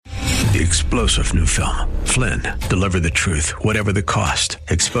The explosive new film, Flynn, deliver the truth, whatever the cost,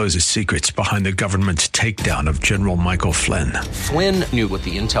 exposes secrets behind the government's takedown of General Michael Flynn. Flynn knew what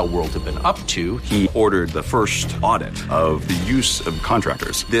the intel world had been up to. He ordered the first audit of the use of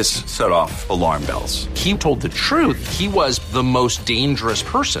contractors. This set off alarm bells. He told the truth. He was the most dangerous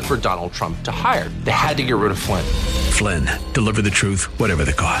person for Donald Trump to hire. They had to get rid of Flynn. Flynn, deliver the truth, whatever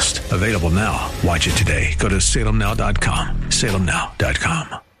the cost. Available now. Watch it today. Go to salemnow.com.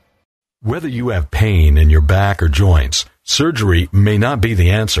 salemnow.com. Whether you have pain in your back or joints, surgery may not be the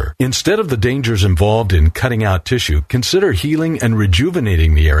answer. Instead of the dangers involved in cutting out tissue, consider healing and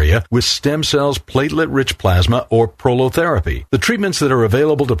rejuvenating the area with stem cells, platelet-rich plasma, or prolotherapy. The treatments that are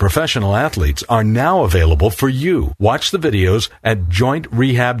available to professional athletes are now available for you. Watch the videos at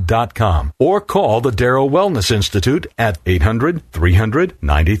jointrehab.com or call the Darrow Wellness Institute at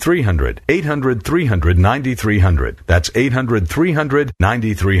 800-300-9300. 800-300-9300. That's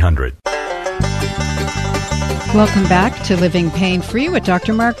 800-300-9300. Welcome back to Living Pain-Free with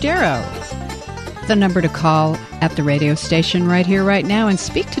Dr. Mark Darrow. The number to call at the radio station right here, right now, and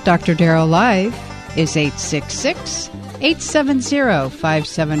speak to Dr. Darrow live is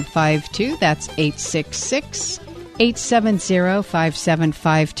 866-870-5752. That's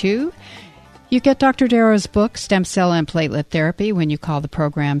 866-870-5752. You get Dr. Darrow's book, Stem Cell and Platelet Therapy, when you call the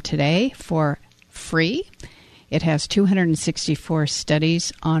program today for free. It has 264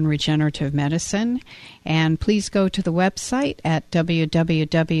 studies on regenerative medicine. And please go to the website at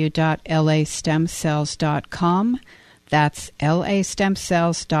www.lastemcells.com. That's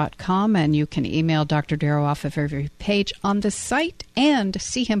lastemcells.com. And you can email Dr. Darrow off of every page on the site and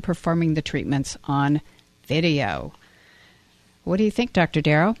see him performing the treatments on video. What do you think, Dr.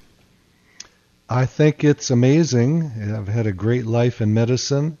 Darrow? I think it's amazing. I've had a great life in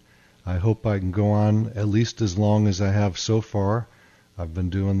medicine. I hope I can go on at least as long as I have so far. I've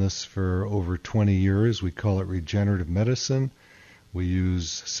been doing this for over 20 years. We call it regenerative medicine. We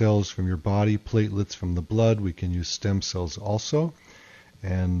use cells from your body, platelets from the blood. We can use stem cells also.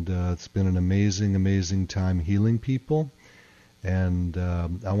 And it's been an amazing, amazing time healing people. And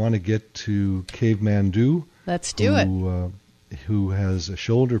I want to get to Caveman Do. Let's do it. Who has a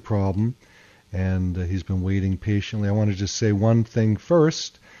shoulder problem, and he's been waiting patiently. I want to just say one thing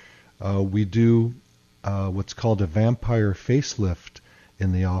first. We do what's called a vampire facelift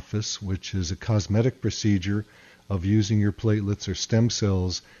in the office, which is a cosmetic procedure of using your platelets or stem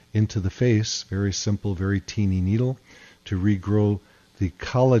cells into the face, very simple, very teeny needle, to regrow the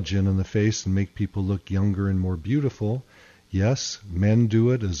collagen in the face and make people look younger and more beautiful. Yes, men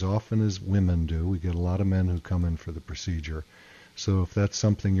do it as often as women do. We get a lot of men who come in for the procedure. So if that's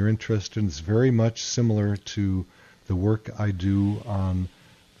something you're interested in, it's very much similar to the work I do on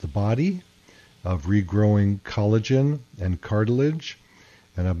the body of regrowing collagen and cartilage,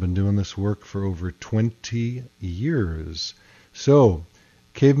 and I've been doing this work for over 20 years. So,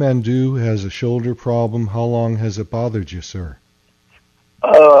 Caveman Do has a shoulder problem. How long has it bothered you, sir?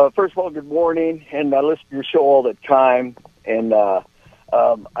 First of all, good morning, and I listen to your show all the time, and I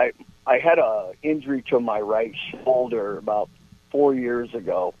had an injury to my right shoulder about 4 years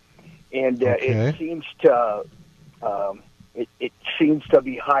ago, and it seems to It seems to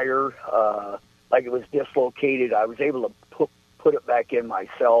be higher, like it was dislocated. I was able to put it back in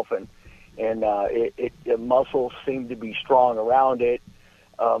myself, and the muscles seem to be strong around it,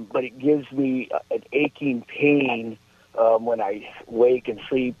 but it gives me an aching pain when I wake and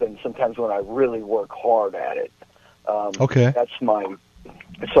sleep, and sometimes when I really work hard at it. That's my.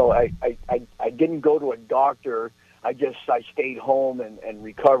 So I didn't go to a doctor. I stayed home and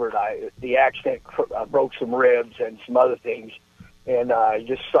recovered. The accident broke some ribs and some other things, and I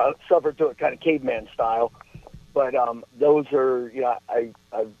just suffered to it kind of caveman style. But those are,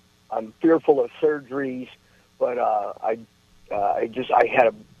 I'm fearful of surgeries, but I had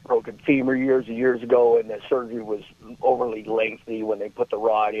a broken femur years and years ago, and the surgery was overly lengthy. When they put the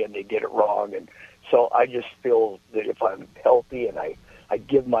rod in, they did it wrong, and so I just feel that if I'm healthy and I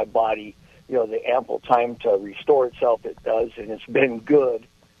give my body the ample time to restore itself, it does, and it's been good,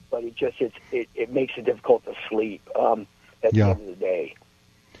 but it makes it difficult to sleep at the end of the day.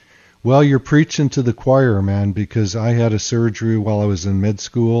 Well, you're preaching to the choir, man, because I had a surgery while I was in med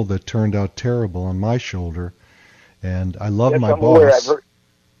school that turned out terrible on my shoulder, and I love my boss.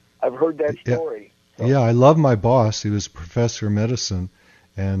 I've heard that story. So. Yeah, I love my boss. He was a professor of medicine,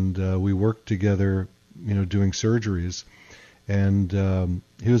 and we worked together, doing surgeries. And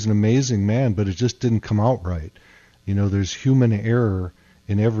he was an amazing man, but it just didn't come out right. There's human error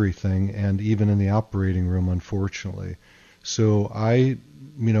in everything, and even in the operating room, unfortunately. So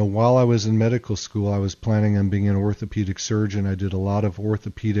while I was in medical school, I was planning on being an orthopedic surgeon. I did a lot of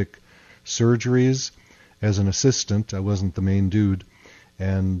orthopedic surgeries as an assistant. I wasn't the main dude.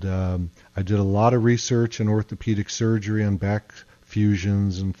 And I did a lot of research in orthopedic surgery on back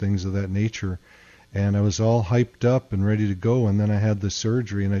fusions and things of that nature. And I was all hyped up and ready to go, and then I had the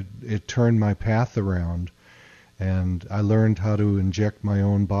surgery, and it turned my path around. And I learned how to inject my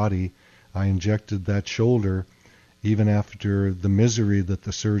own body. I injected that shoulder even after the misery that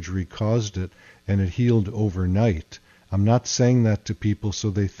the surgery caused it, and it healed overnight. I'm not saying that to people so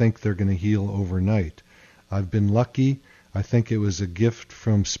they think they're going to heal overnight. I've been lucky. I think it was a gift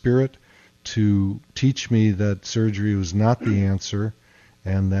from Spirit to teach me that surgery was not the answer,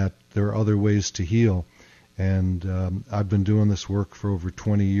 and that there are other ways to heal. And I've been doing this work for over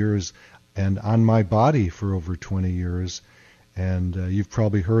 20 years, and on my body for over 20 years. And you've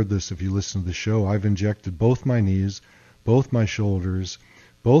probably heard this if you listen to the show. I've injected both my knees, both my shoulders,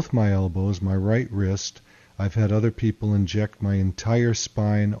 both my elbows, my right wrist. I've had other people inject my entire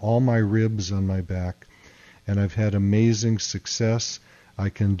spine, all my ribs on my back, and I've had amazing success. I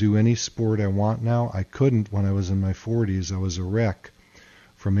can do any sport I want now. I couldn't when I was in my 40s. I was a wreck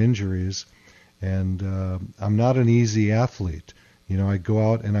from injuries, and I'm not an easy athlete. You know, I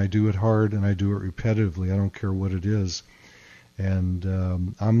go out and I do it hard and I do it repetitively. I don't care what it is. And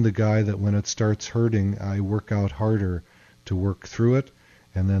I'm the guy that when it starts hurting, I work out harder to work through it,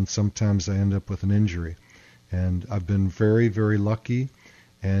 and then sometimes I end up with an injury. And I've been very, very lucky,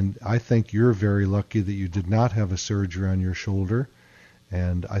 and I think you're very lucky that you did not have a surgery on your shoulder,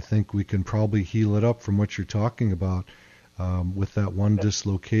 and I think we can probably heal it up from what you're talking about with that one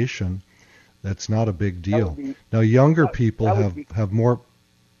dislocation. That's not a big deal. Now, younger people have more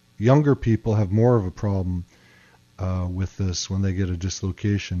of a problem with this when they get a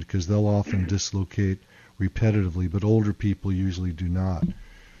dislocation, because they'll often dislocate repetitively, but older people usually do not.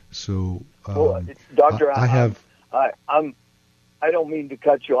 So, Doctor, I don't mean to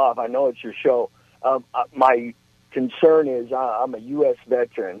cut you off. I know it's your show. My concern is I'm a U.S.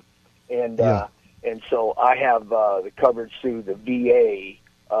 veteran, and so I have the coverage through the VA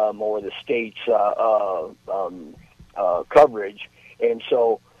or the state's coverage, and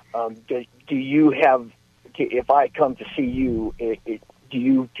so do you have? If I come to see you, do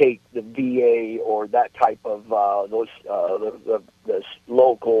you take the VA or that type of those the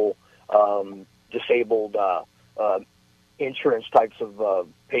local disabled insurance types of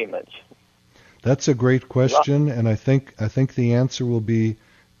payments? That's a great question, and I think the answer will be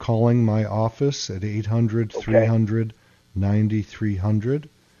calling my office at 800-300-9300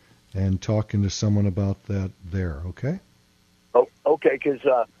 and talking to someone about that there. Okay. Oh, okay, because.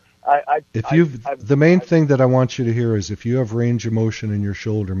 The main thing that I want you to hear is if you have range of motion in your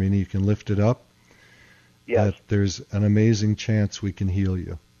shoulder, meaning you can lift it up, that there's an amazing chance we can heal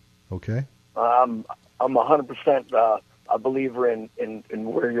you. Okay? I'm 100% a believer in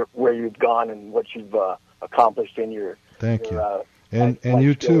where you've gone and what you've accomplished in your. Thank you. And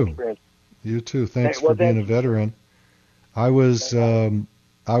you too. Experience. You too. Thanks for being a veteran. I was in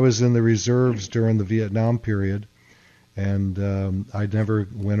the reserves during the Vietnam period. And I never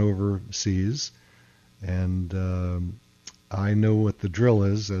went overseas, and I know what the drill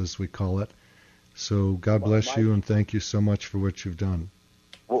is, as we call it. So God bless you, and thank you so much for what you've done.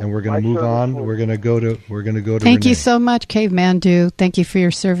 And we're going to move on. We're going to go to. Thank you so much, Caveman Do. Thank you for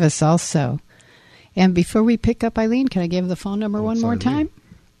your service, also. And before we pick up Eileen, can I give the phone number one more time?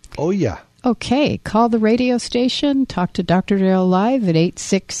 Oh yeah. Okay, call the radio station, talk to Dr. Darrell live at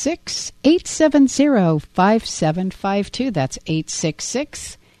 866-870-5752. That's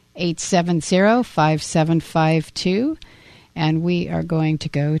 866-870-5752. And we are going to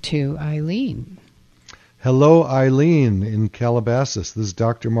go to Eileen. Hello, Eileen in Calabasas. This is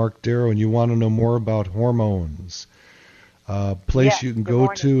Dr. Mark Darrow, and you want to know more about hormones. Place you can go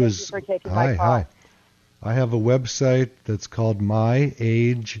to is... Hi. I have a website that's called My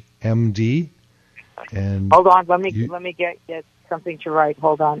Age MD. And hold on, let me get something to write.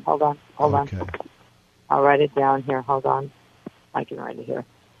 Hold on. Okay. I'll write it down here. Hold on. I can write it here.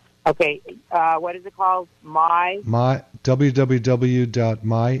 Okay. What is it called? My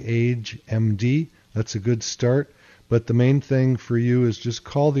www.myagemd. That's a good start. But the main thing for you is just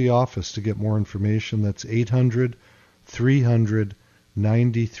call the office to get more information. That's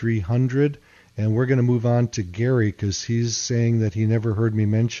 800-300-9300. And we're going to move on to Gary because he's saying that he never heard me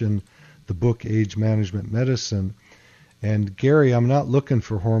mention the book Age Management Medicine. And Gary, I'm not looking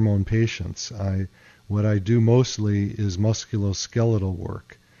for hormone patients. What I do mostly is musculoskeletal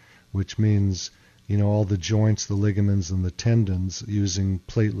work, which means, all the joints, the ligaments, and the tendons using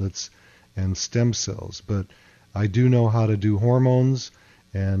platelets and stem cells. But I do know how to do hormones,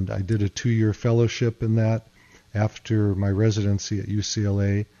 and I did a 2-year fellowship in that after my residency at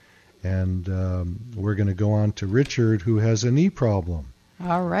UCLA. And we're going to go on to Richard, who has a knee problem.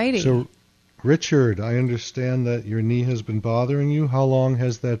 All righty. So, Richard, I understand that your knee has been bothering you. How long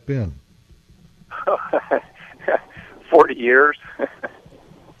has that been? 40 years.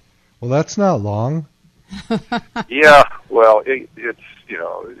 Well, that's not long. Yeah, well, it's,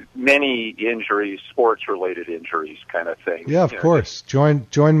 many injuries, sports-related injuries kind of thing. Yeah, of course. Join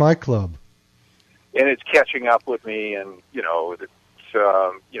my club. And it's catching up with me, and, it's,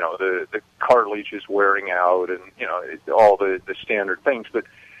 the cartilage is wearing out, and, all the standard things. But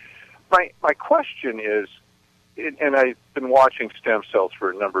my question is, and I've been watching stem cells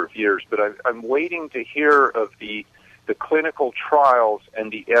for a number of years, but I'm waiting to hear of the clinical trials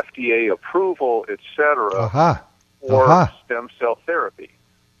and the FDA approval, et cetera, for stem cell therapy.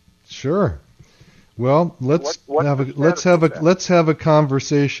 Sure. Well, let's have a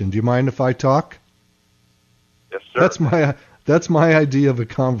conversation. Do you mind if I talk? Yes, sir. That's my idea of a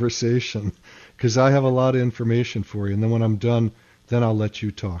conversation, because I have a lot of information for you, and then when I'm done, then I'll let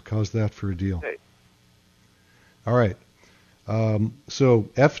you talk. How's that for a deal? Okay. All right. So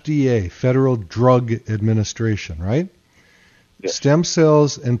FDA, Federal Drug Administration, right? Yes. Stem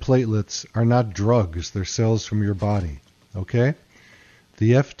cells and platelets are not drugs. They're cells from your body, okay?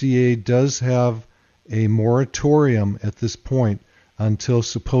 The FDA does have a moratorium at this point until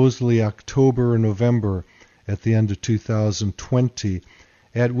supposedly October or November at the end of 2020,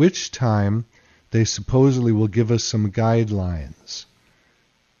 at which time they supposedly will give us some guidelines.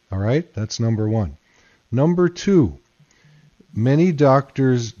 All right? That's number one. Number two, many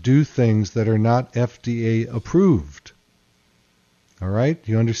doctors do things that are not FDA approved. All right?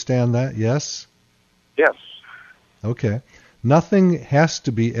 Do you understand that? Yes? Yes. Okay. Nothing has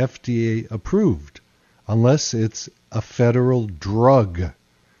to be FDA approved unless it's a federal drug.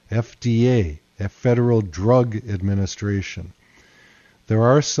 FDA, a Federal Drug Administration. There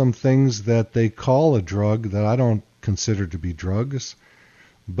are some things that they call a drug that I don't consider to be drugs,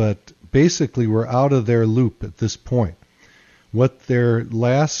 but basically we're out of their loop at this point. What their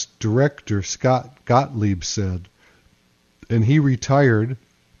last director, Scott Gottlieb, said, and he retired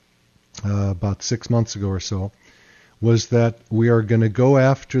about 6 months ago or so, was that we are going to go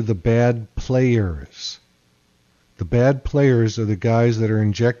after the bad players. The bad players are the guys that are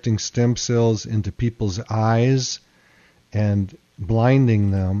injecting stem cells into people's eyes and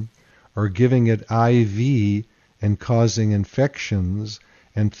blinding them, or giving it IV and causing infections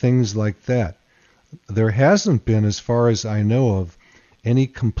and things like that. There hasn't been, as far as I know of, any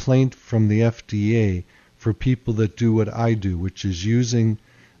complaint from the FDA for people that do what I do, which is using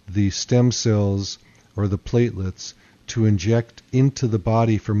the stem cells or the platelets to inject into the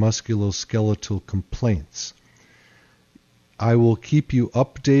body for musculoskeletal complaints. I will keep you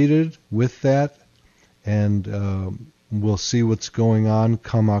updated with that, and we'll see what's going on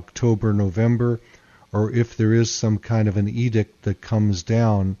come October, November, or if there is some kind of an edict that comes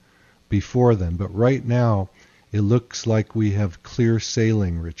down before then. But right now, it looks like we have clear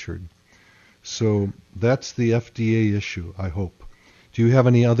sailing, Richard. So that's the FDA issue, I hope. Do you have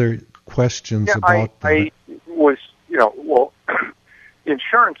any other questions about that? I was,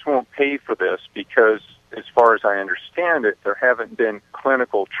 insurance won't pay for this because, as far as I understand it, there haven't been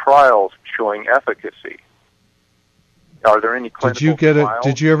clinical trials showing efficacy. Are there any clinical trials?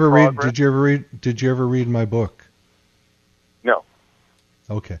 Did you ever read my book? No.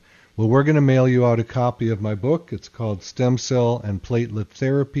 Okay. Well, we're going to mail you out a copy of my book. It's called Stem Cell and Platelet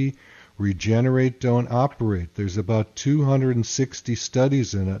Therapy: Regenerate, Don't Operate. There's about 260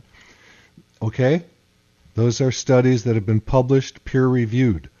 studies in it. Okay? Those are studies that have been published,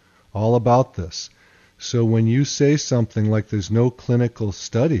 peer-reviewed, all about this. So when you say something like there's no clinical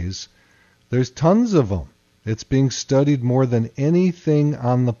studies, there's tons of them. It's being studied more than anything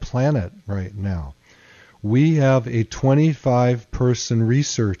on the planet right now. We have a 25-person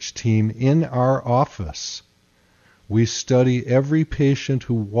research team in our office. We study every patient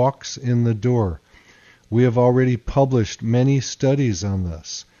who walks in the door. We have already published many studies on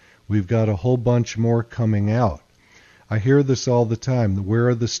this. We've got a whole bunch more coming out. I hear this all the time. Where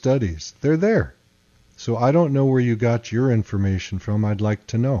are the studies? They're there. So I don't know where you got your information from. I'd like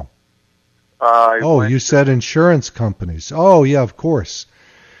to know. You said insurance companies. Oh, yeah, of course.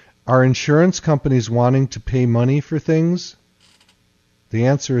 Are insurance companies wanting to pay money for things? The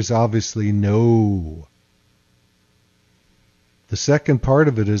answer is obviously no. The second part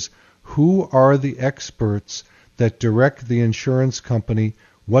of it is, who are the experts that direct the insurance company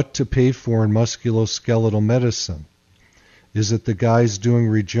what to pay for in musculoskeletal medicine? Is it the guys doing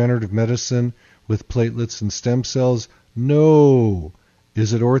regenerative medicine with platelets and stem cells? No.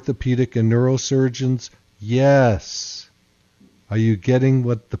 Is it orthopedic and neurosurgeons? Yes. Are you getting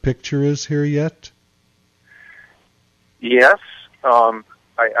what the picture is here yet? Yes.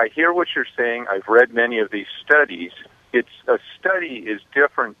 I hear what you're saying. I've read many of these studies. A study is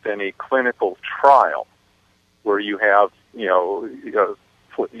different than a clinical trial, where you have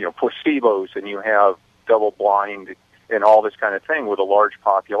placebos and you have double blind and all this kind of thing with a large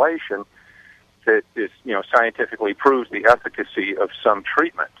population that is scientifically proves the efficacy of some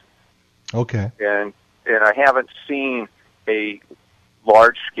treatment. Okay. And I haven't seen a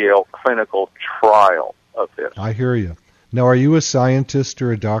large scale clinical trial of this. I hear you. Now, are you a scientist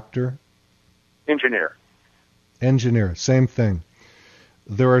or a doctor? Engineer. Engineer, same thing.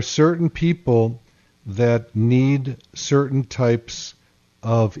 There are certain people that need certain types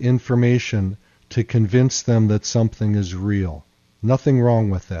of information to convince them that something is real. Nothing wrong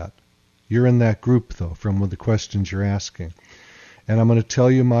with that. You're in that group, though, from the questions you're asking. And I'm going to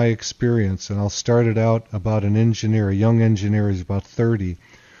tell you my experience, and I'll start it out about an engineer, a young engineer who's about 30,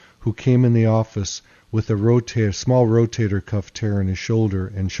 who came in the office with a small rotator cuff tear in his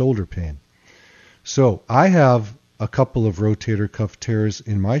shoulder and shoulder pain. So I have a couple of rotator cuff tears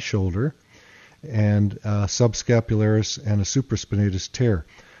in my shoulder, and a subscapularis and a supraspinatus tear.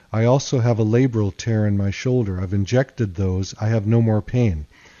 I also have a labral tear in my shoulder. I've injected those. I have no more pain.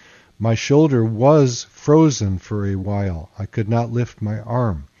 My shoulder was frozen for a while. I could not lift my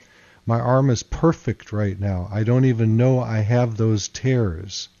arm. My arm is perfect right now. I don't even know I have those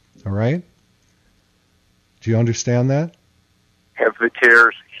tears. All right? Do you understand that? Have the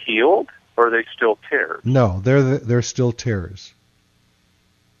tears healed, or are they still tears? No, they're still tears.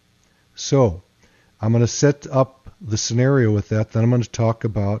 So, I'm going to set up the scenario with that. Then I'm going to talk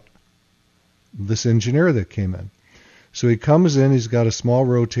about this engineer that came in. So he comes in, he's got a small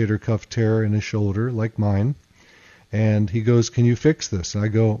rotator cuff tear in his shoulder, like mine, and he goes, "Can you fix this?" And I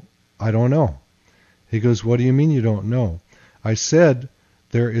go, "I don't know." He goes, "What do you mean you don't know?" I said,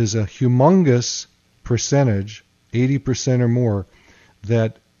 there is a humongous percentage, 80% or more,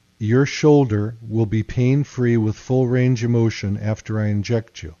 that your shoulder will be pain-free with full range of motion after I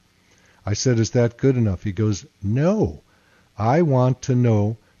inject you. I said, "Is that good enough?" He goes, "No. I want to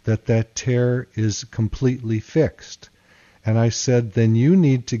know that that tear is completely fixed." And I said, "Then you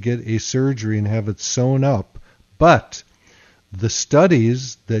need to get a surgery and have it sewn up. But the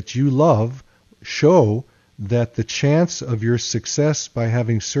studies that you love show that the chance of your success by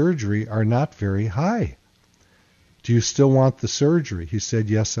having surgery are not very high. Do you still want the surgery?" He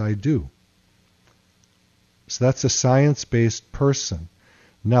said, "Yes, I do." So that's a science-based person.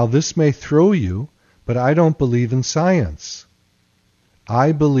 Now, this may throw you, but I don't believe in science.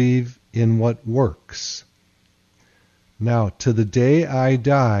 I believe in what works. Now, to the day I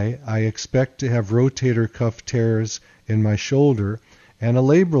die, I expect to have rotator cuff tears in my shoulder and a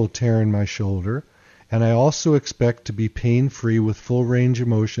labral tear in my shoulder, and I also expect to be pain-free with full range of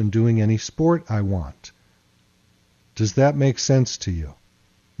motion doing any sport I want. Does that make sense to you?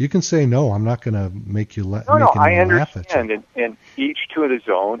 You can say, "No, I'm not going to make you laugh at you." I understand, and each to his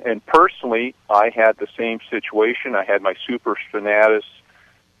own. And personally, I had the same situation. I had my supraspinatus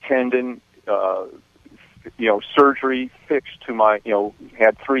tendon, surgery fixed to my,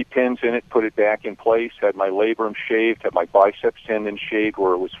 had 3 pins in it, put it back in place, had my labrum shaved, had my biceps tendon shaved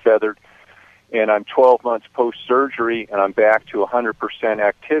where it was feathered, and I'm 12 months post-surgery, and I'm back to 100%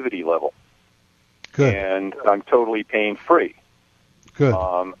 activity level. Good. And I'm totally pain-free. Good.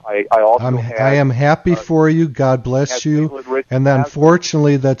 I am happy for you. God bless you. And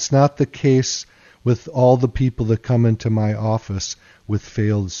unfortunately, that's not the case with all the people that come into my office with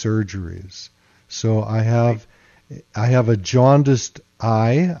failed surgeries. So I have a jaundiced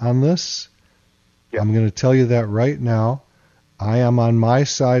eye on this. Yeah. I'm going to tell you that right now. I am on my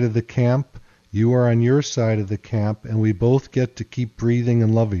side of the camp. You are on your side of the camp, and we both get to keep breathing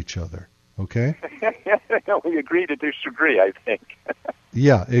and love each other. Okay? We agree to disagree, I think.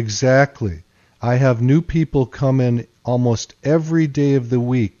 Yeah, exactly. I have new people come in almost every day of the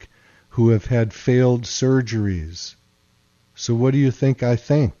week who have had failed surgeries. So what do you think I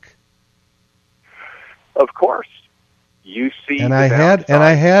think? Of course. You see, and I had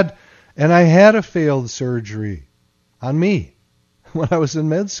a failed surgery on me when I was in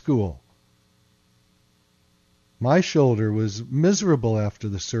med school. My shoulder was miserable after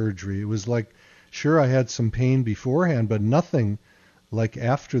the surgery. It was like, sure, I had some pain beforehand, but nothing like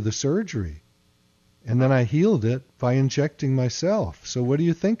after the surgery. And then I healed it by injecting myself. So what do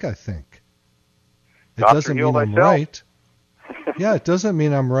you think I think? It doesn't mean I'm right. Yeah, it doesn't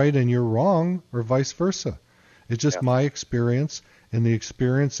mean I'm right and you're wrong, or vice versa. It's just my experience and the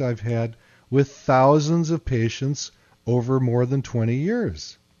experience I've had with thousands of patients over more than 20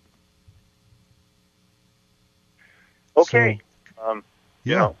 years. Okay.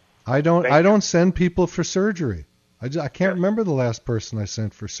 You know, I don't send people for surgery. I can't remember the last person I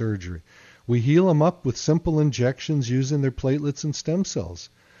sent for surgery. We heal them up with simple injections using their platelets and stem cells.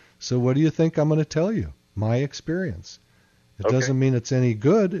 So what do you think I'm going to tell you? My experience. It doesn't mean it's any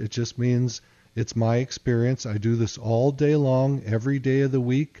good. It just means it's my experience. I do this all day long, every day of the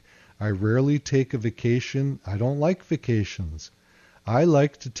week. I rarely take a vacation. I don't like vacations. I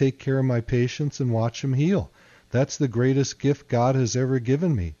like to take care of my patients and watch them heal. That's the greatest gift God has ever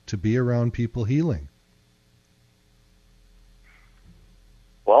given me, to be around people healing.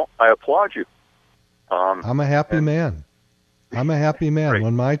 Well, I applaud you. I'm a happy man. I'm a happy man. Great.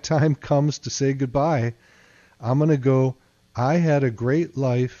 When my time comes to say goodbye, I'm going to go, I had a great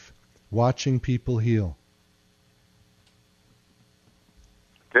life watching people heal.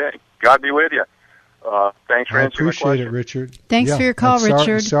 Okay. God be with you. Thanks for I answering my appreciate question. it, Richard. Thanks for your call,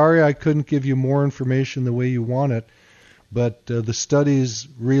 Richard. Sorry I couldn't give you more information the way you want it, but the studies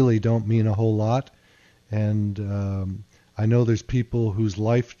really don't mean a whole lot. And I know there's people whose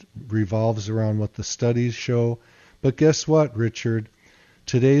life revolves around what the studies show. But guess what, Richard?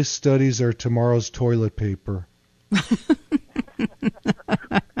 Today's studies are tomorrow's toilet paper.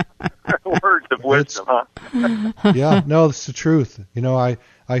 Words of wisdom, huh? Yeah, no, it's the truth. You know,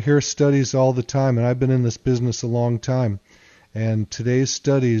 I hear studies all the time, and I've been in this business a long time. And today's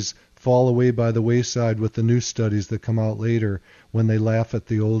studies fall away by the wayside with the new studies that come out later when they laugh at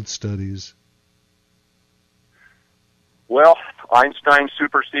the old studies. Well, Einstein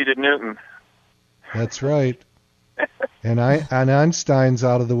superseded Newton. That's right. And Einstein's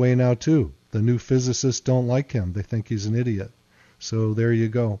out of the way now, too. The new physicists don't like him. They think he's an idiot. So there you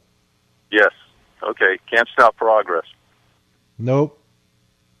go. Yes. Okay. Can't stop progress. Nope.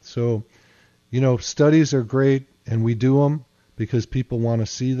 So, you know, studies are great, and we do them because people want to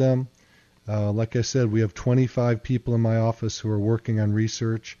see them. Like I said, we have 25 people in my office who are working on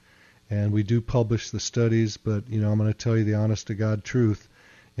research, and we do publish the studies, but, you know, I'm going to tell you the honest-to-God truth.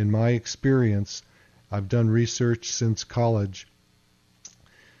 In my experience, I've done research since college.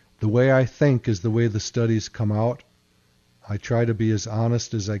 The way I think is the way the studies come out. I try to be as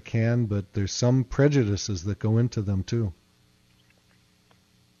honest as I can, but there's some prejudices that go into them, too.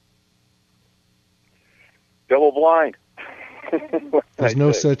 Double blind. There's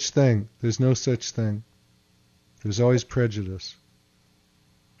no such thing. There's no such thing. There's always prejudice.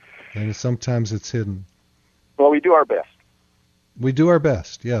 And sometimes it's hidden. Well, we do our best. We do our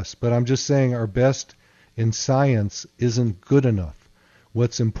best, yes. But I'm just saying our best in science isn't good enough.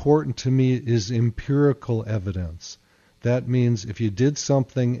 What's important to me is empirical evidence. That means if you did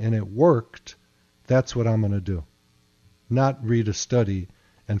something and it worked, that's what I'm going to do. Not read a study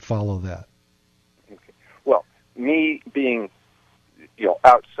and follow that. Okay. Well, me being,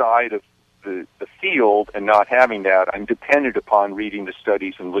 outside of the field and not having that, I'm dependent upon reading the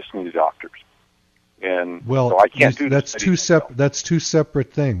studies and listening to doctors. And so I can't do that's two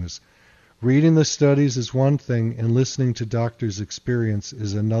separate things. Reading the studies is one thing, and listening to doctors' experience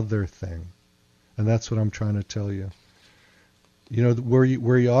is another thing. And that's what I'm trying to tell you. You know, where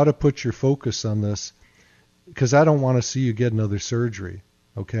you ought to put your focus on this, because I don't want to see you get another surgery,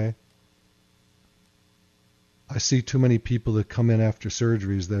 okay? I see too many people that come in after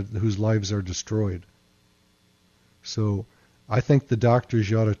surgeries whose lives are destroyed. So I think the doctors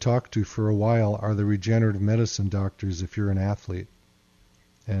you ought to talk to for a while are the regenerative medicine doctors if you're an athlete,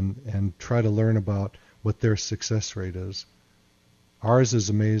 and try to learn about what their success rate is. Ours is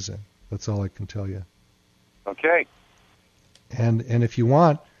amazing. That's all I can tell you. Okay. And if you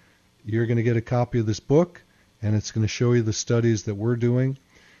want, you're going to get a copy of this book, and it's going to show you the studies that we're doing.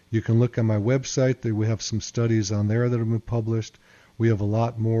 You can look on my website. There we have some studies on there that have been published. We have a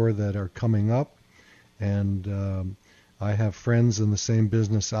lot more that are coming up, and I have friends in the same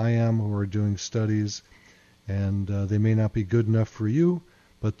business I am who are doing studies, and they may not be good enough for you,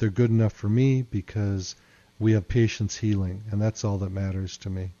 but they're good enough for me because we have patients healing, and that's all that matters to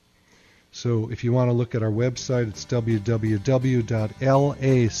me. So if you want to look at our website, it's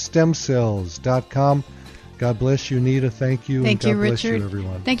www.lastemcells.com. God bless you, Nita. Thank you. Thank and you, God bless Richard. you,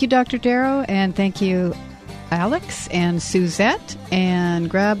 everyone. Thank you, Dr. Darrow, and thank you, Alex and Suzette. And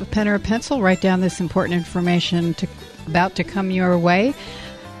grab a pen or a pencil, write down this important information about to come your way.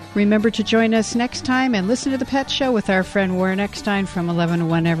 Remember to join us next time and listen to The Pet Show with our friend Warren Eckstein from 11 to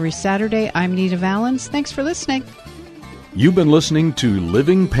 1 every Saturday. I'm Nita Valens. Thanks for listening. You've been listening to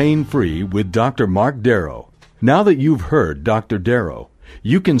Living Pain-Free with Dr. Mark Darrow. Now that you've heard Dr. Darrow,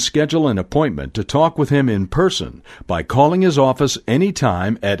 you can schedule an appointment to talk with him in person by calling his office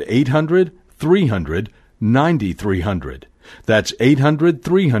anytime at 800-300-9300. That's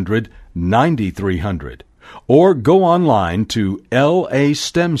 800-300-9300. or go online to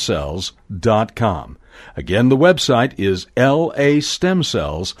lastemcells.com. Again, the website is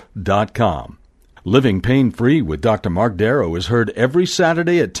lastemcells.com. Living Pain-Free with Dr. Mark Darrow is heard every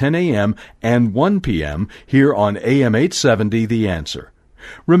Saturday at 10 a.m. and 1 p.m. here on AM 870 The Answer.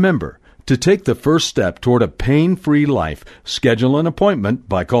 Remember, to take the first step toward a pain-free life, schedule an appointment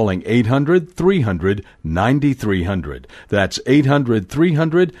by calling 800-300-9300. That's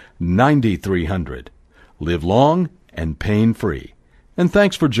 800-300-9300. Live long and pain-free. And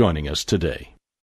thanks for joining us today.